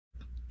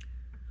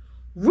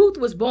Ruth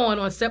was born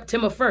on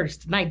September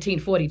 1st,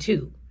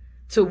 1942,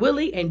 to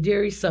Willie and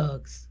Dearie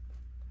Suggs.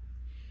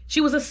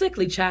 She was a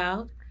sickly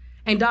child,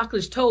 and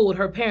doctors told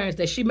her parents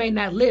that she may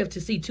not live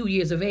to see 2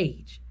 years of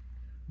age.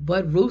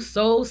 But Ruth's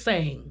soul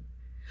sang,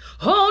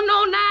 "Oh,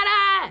 no, not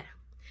I.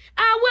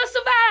 I will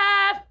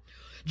survive.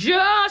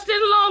 Just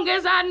as long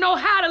as I know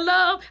how to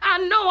love, I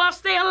know I'll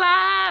stay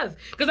alive.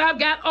 Because I've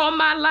got all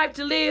my life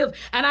to live,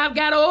 and I've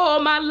got all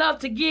my love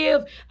to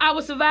give. I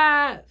will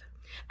survive.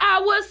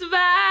 I will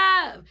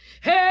survive.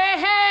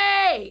 Hey,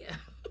 hey."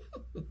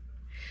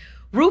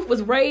 Ruth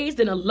was raised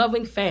in a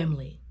loving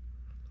family,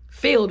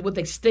 filled with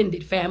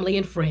extended family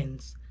and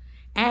friends,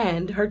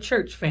 and her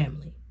church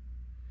family.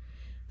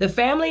 The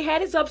family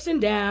had its ups and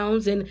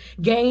downs and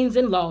gains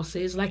and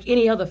losses like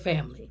any other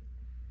family,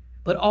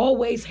 but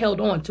always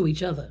held on to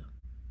each other.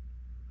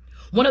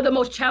 One of the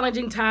most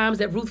challenging times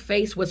that Ruth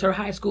faced was her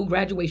high school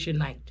graduation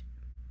night.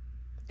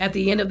 At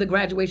the end of the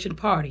graduation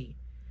party,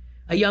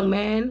 a young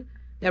man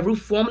that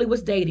Ruth formerly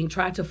was dating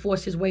tried to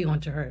force his way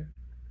onto her.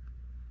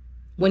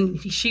 When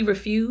she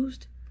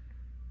refused,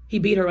 he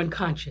beat her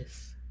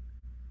unconscious.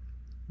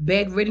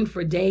 Bedridden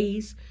for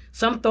days,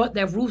 some thought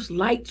that Ruth's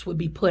lights would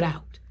be put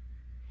out.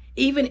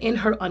 Even in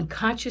her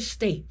unconscious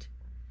state,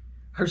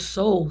 her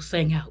soul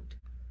sang out,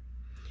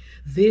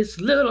 "This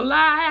little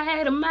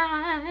light of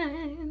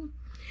mine,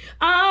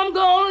 I'm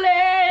gonna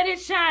let it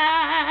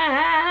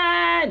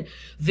shine.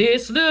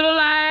 This little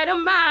light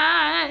of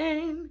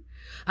mine,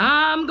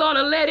 I'm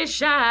gonna let it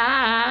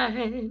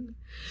shine.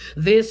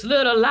 This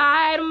little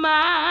light of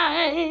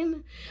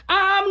mine,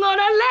 I'm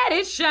gonna let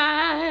it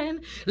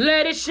shine.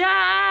 Let it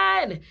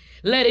shine,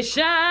 let it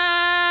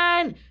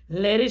shine,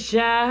 let it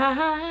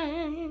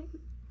shine."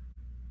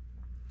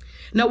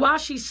 Now, while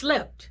she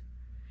slept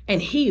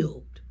and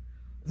healed,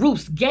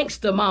 Ruth's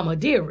gangster mama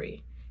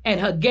Dearie and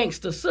her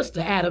gangster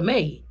sister Ada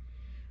Mae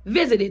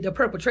visited the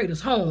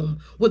perpetrator's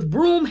home with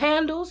broom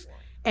handles,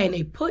 and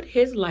they put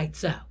his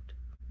lights out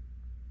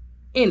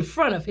in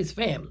front of his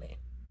family,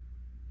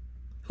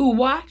 who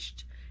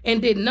watched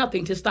and did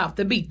nothing to stop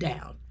the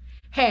beatdown.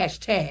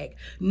 Hashtag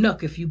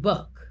knuck if you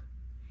buck.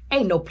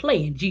 Ain't no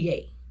playing,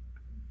 GA.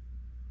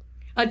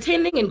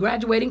 Attending and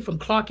graduating from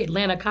Clark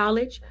Atlanta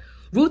College,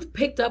 Ruth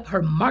picked up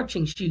her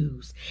marching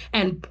shoes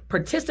and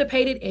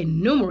participated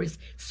in numerous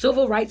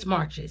civil rights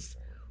marches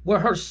where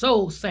her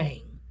soul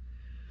sang,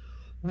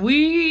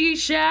 "We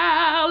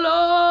shall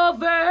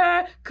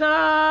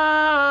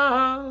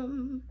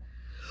overcome.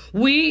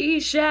 We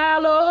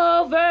shall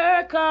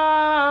overcome.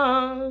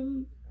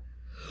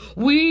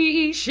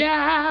 We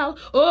shall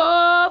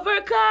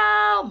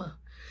overcome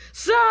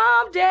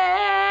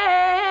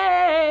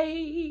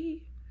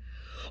someday.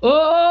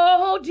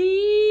 Oh,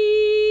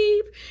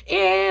 deep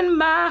in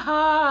my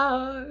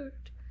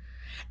heart,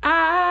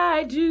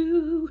 I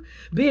do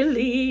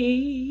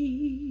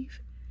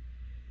believe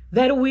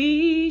that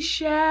we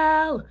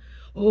shall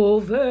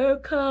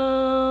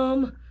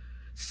overcome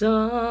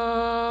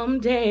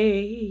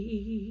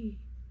someday."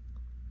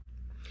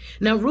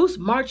 Now, Ruth's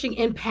marching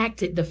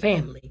impacted the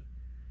family.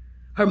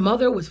 Her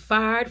mother was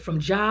fired from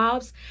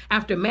jobs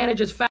after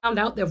managers found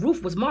out that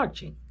Ruth was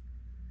marching.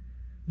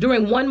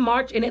 During one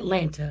march in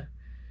Atlanta,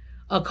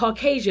 a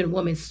Caucasian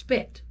woman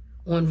spit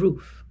on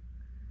Ruth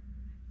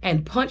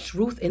and punched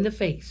Ruth in the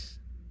face.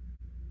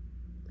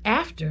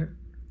 After,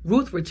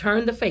 Ruth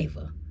returned the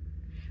favor,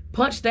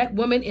 punched that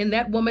woman in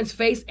that woman's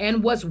face,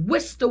 and was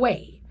whisked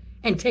away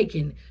and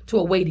taken to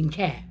a waiting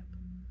cab.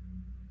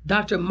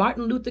 Dr.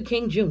 Martin Luther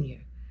King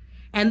Jr.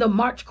 and the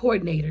march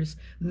coordinators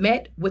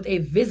met with a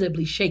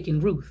visibly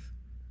shaken Ruth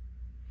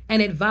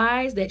and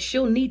advised that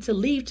she'll need to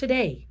leave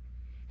today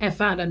and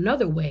find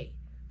another way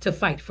to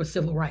fight for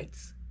civil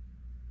rights.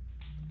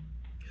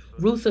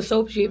 Ruth's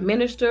associate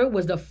minister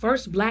was the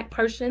first Black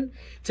person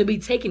to be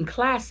taking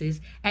classes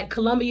at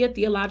Columbia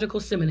Theological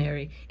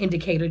Seminary in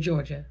Decatur,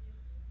 Georgia.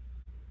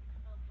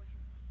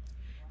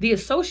 The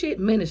associate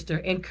minister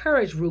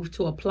encouraged Ruth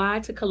to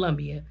apply to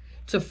Columbia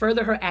to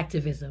further her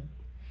activism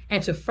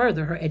and to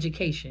further her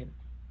education.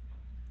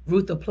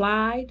 Ruth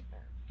applied,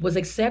 was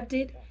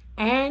accepted,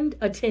 and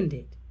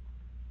attended.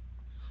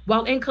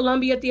 While in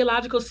Columbia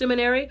Theological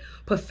Seminary,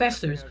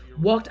 professors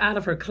walked out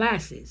of her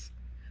classes.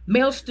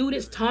 Male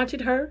students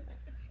taunted her,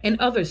 and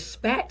others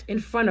spat in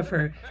front of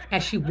her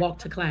as she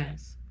walked to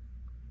class.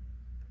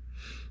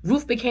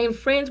 Ruth became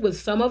friends with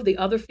some of the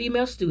other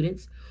female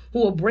students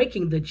who were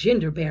breaking the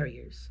gender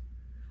barriers,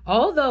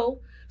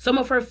 although some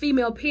of her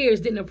female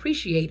peers didn't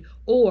appreciate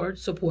or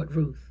support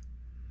Ruth,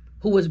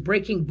 who was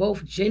breaking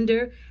both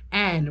gender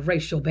and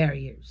racial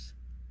barriers.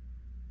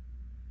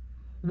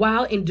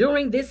 While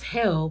enduring this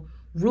hell,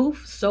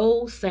 Ruth's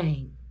soul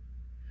sang,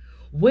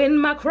 "When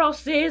my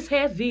cross is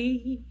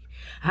heavy,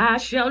 I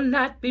shall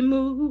not be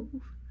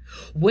moved.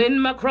 When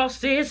my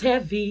cross is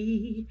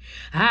heavy,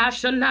 I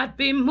shall not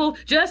be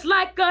moved. Just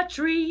like a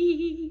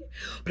tree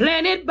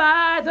planted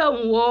by the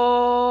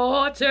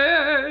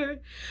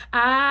water,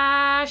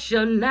 I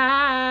shall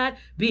not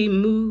be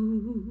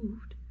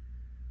moved."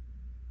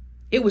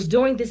 It was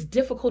during this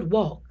difficult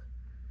walk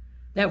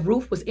that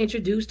Ruth was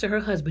introduced to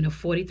her husband of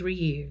 43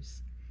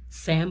 years,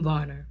 Sam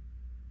Varner.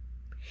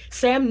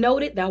 Sam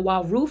noted that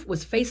while Ruth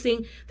was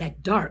facing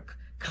that dark,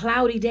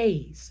 cloudy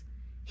days,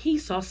 he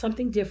saw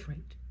something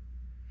different.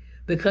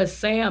 Because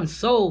Sam's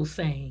soul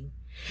sang,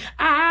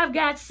 I've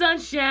got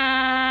sunshine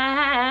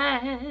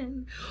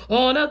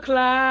on a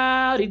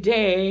cloudy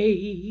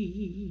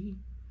day.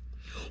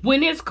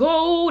 When it's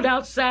cold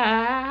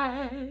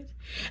outside,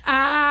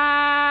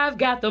 I've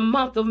got the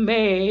month of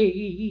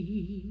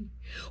May.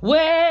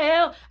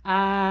 Well,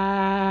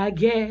 I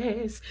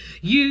guess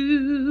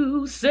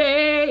you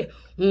say,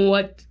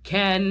 what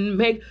can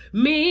make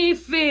me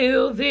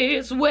feel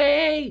this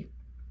way?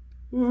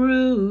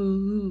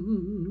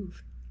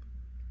 Ruth.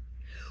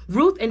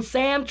 Ruth and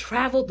Sam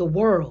traveled the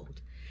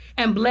world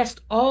and blessed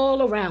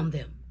all around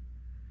them.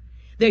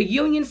 Their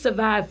union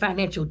survived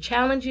financial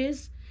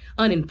challenges,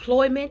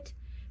 unemployment,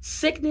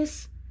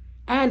 sickness,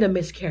 and a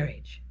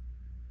miscarriage,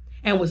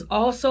 and was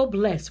also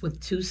blessed with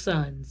 2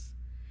 sons,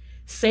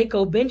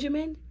 Seiko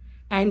Benjamin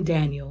and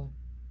Daniel.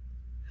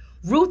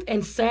 Ruth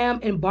and Sam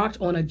embarked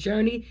on a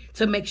journey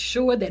to make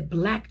sure that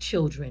Black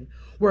children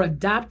were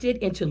adopted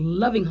into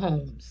loving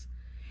homes,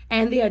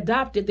 and they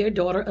adopted their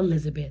daughter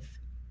Elizabeth.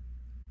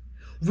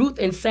 Ruth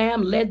and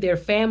Sam led their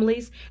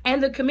families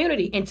and the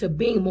community into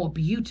being more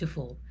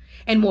beautiful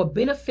and more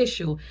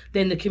beneficial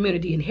than the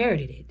community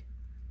inherited it.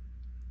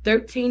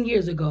 13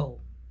 years ago,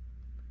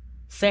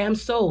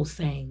 Sam's soul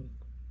sang,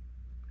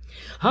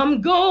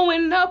 I'm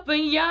going up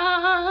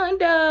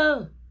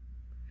yonder.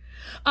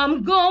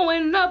 I'm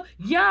going up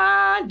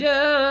yonder.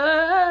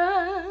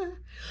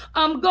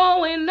 I'm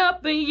going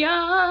up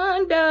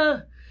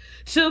yonder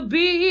to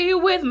be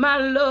with my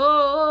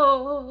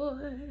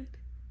Lord.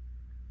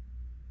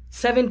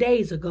 7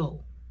 days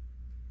ago,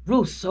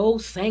 Ruth's soul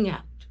sang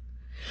out,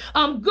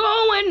 I'm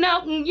going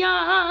out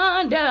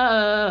yonder.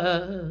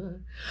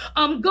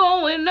 I'm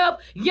going up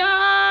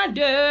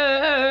yonder.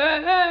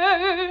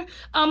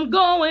 I'm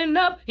going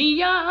up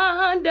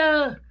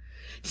yonder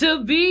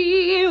to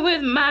be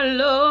with my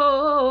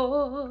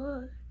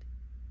Lord.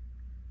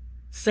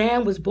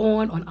 Sam was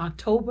born on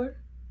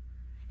October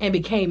and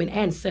became an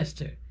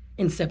ancestor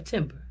in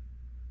September.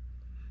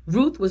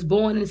 Ruth was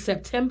born in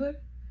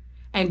September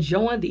and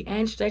joined the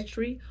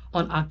ancestry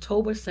on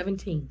October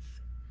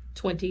 17th,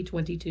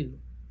 2022,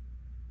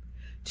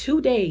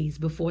 2 days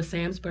before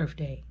Sam's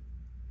birthday.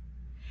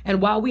 And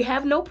while we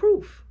have no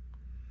proof,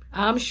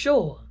 I'm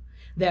sure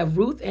that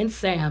Ruth and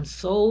Sam's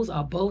souls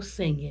are both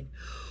singing,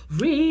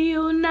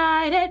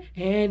 reunited,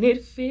 and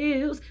it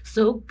feels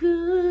so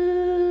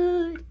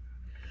good.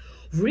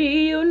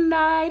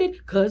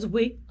 Reunited, 'cause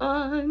we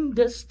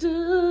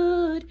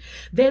understood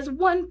there's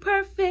one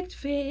perfect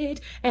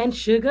fit, and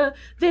sugar,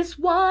 this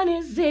one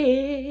is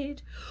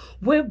it.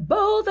 We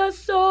both are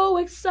so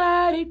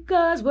excited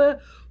 'cause we're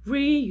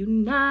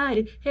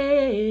reunited.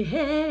 Hey,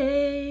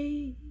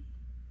 hey.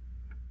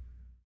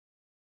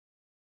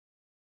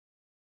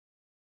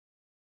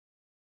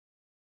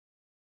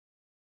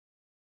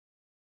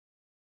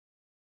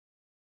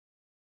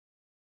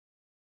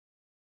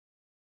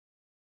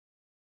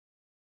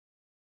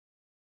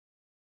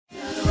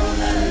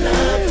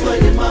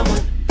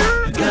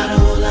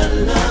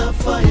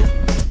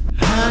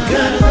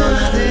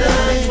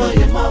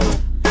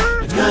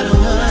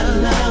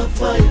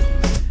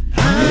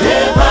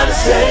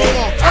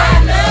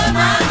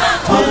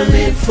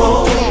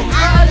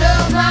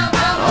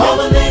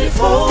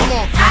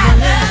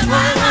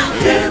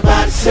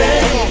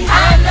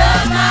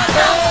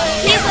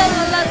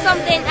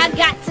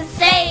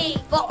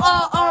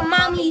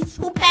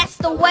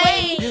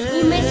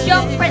 We miss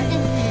your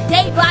presence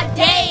day by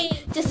day.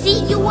 To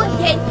see you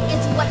again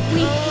is what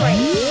we pray.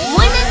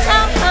 When the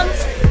time comes,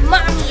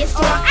 mommy is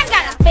strong. I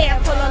got a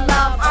fan full of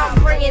love,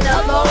 I'm bringing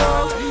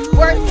along.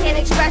 Words can't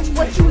express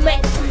what you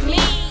meant to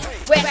me.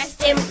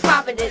 Rest in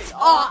Providence,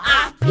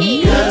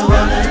 R.I.P. Got a whole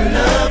lot of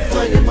love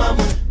for you,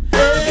 mama.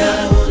 Got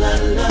a whole lot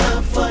of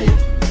love for you.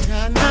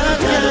 Got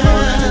a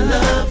whole lot of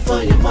love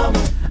for you, mama.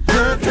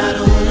 Got a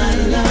whole lot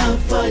of love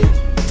for you.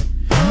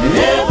 And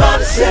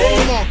everybody say,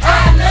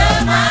 I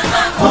love my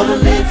mama. All the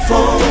live for,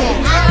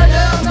 I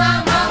love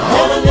my mama.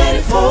 All the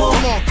lady for,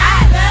 I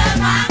love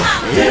my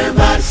mama.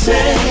 Everybody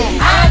say,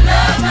 I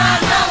love my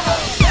mama.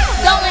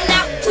 Going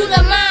out to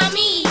the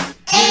mommy,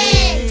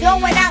 and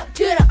going out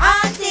to the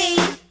auntie,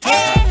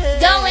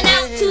 and going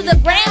out to the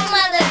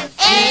grandmother,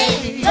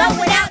 and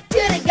going out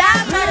to the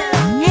godmother,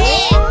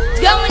 and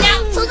going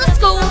out to the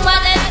school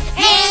mothers,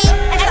 and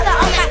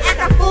at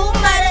the fool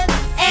mothers,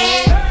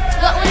 and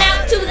going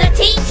out to the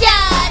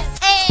teachers,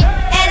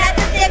 and at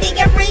the civic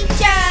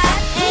preachers,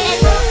 and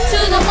to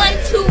the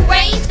ones who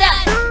raised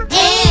us,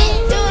 and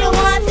to the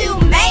ones who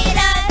made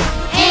us,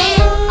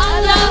 and our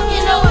love,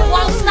 you know it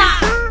won't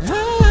stop.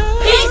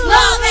 Peace,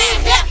 love, and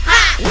hip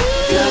hop.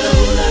 Got a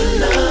whole lot of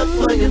love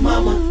for you,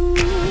 mama.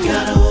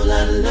 Got a whole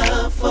lot of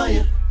love for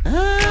you.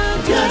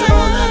 Got a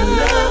whole lot of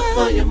love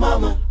for you,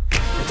 mama.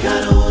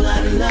 Got a whole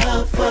lot of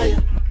love for you.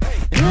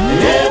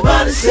 And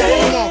everybody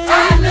say,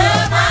 I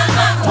love my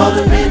mama. All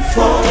the men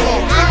for,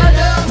 I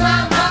love my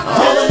mama.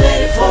 All the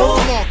lady for,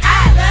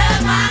 I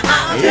love my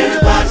mama.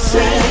 Everybody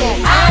say,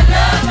 I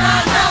love my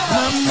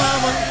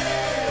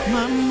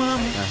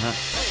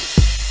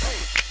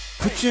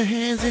Put your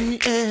hands in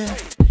the air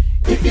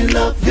if you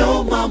love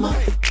your mama.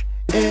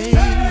 Hey,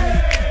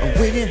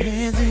 wave your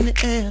hands in the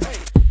air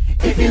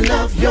if you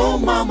love your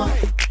mama.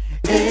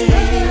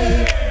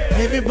 Hey,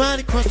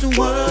 everybody across the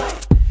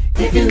world,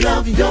 if you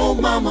love your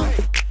mama.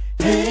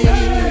 Hey,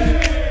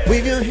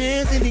 wave your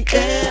hands in the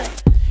air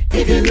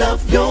if you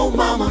love your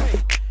mama.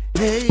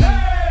 Hey,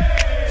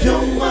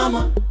 your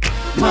mama,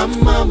 my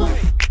mama,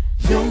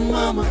 your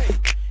mama.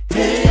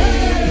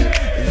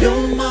 Hey,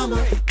 your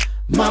mama,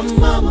 my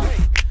mama.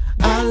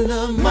 I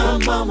love my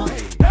mama.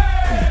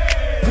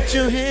 Put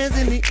your hands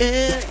in the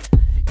air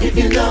if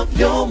you love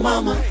your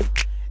mama.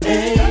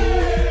 Hey.